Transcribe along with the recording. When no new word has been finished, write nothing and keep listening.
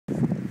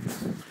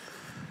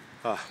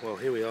Well,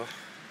 here we are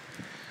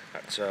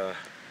at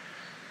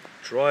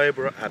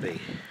Dryburgh Abbey.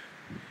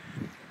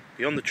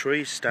 Beyond the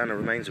trees stand the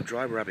remains of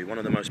Dryburgh Abbey, one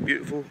of the most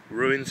beautiful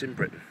ruins in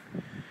Britain.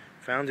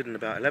 Founded in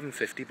about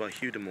 1150 by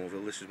Hugh de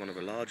Morville, this is one of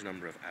a large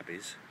number of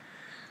abbeys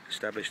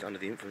established under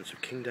the influence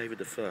of King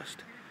David I,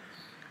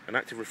 an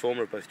active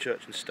reformer of both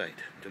church and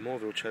state. De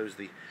Morville chose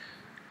the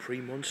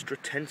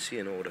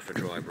Premonstratensian order for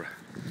Dryburgh.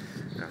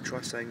 Now try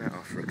saying that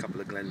after a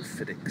couple of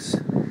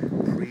Glenfiddichs.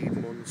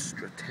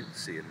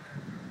 Premonstratensian.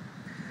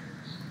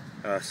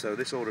 So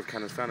this order of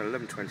canons founded in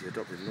 1120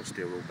 adopted an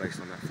austere rule based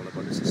on that followed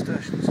by the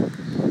Cistercians,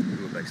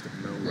 who were based at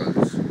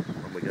Melrose.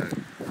 On we go.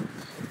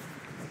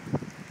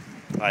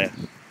 Hiya.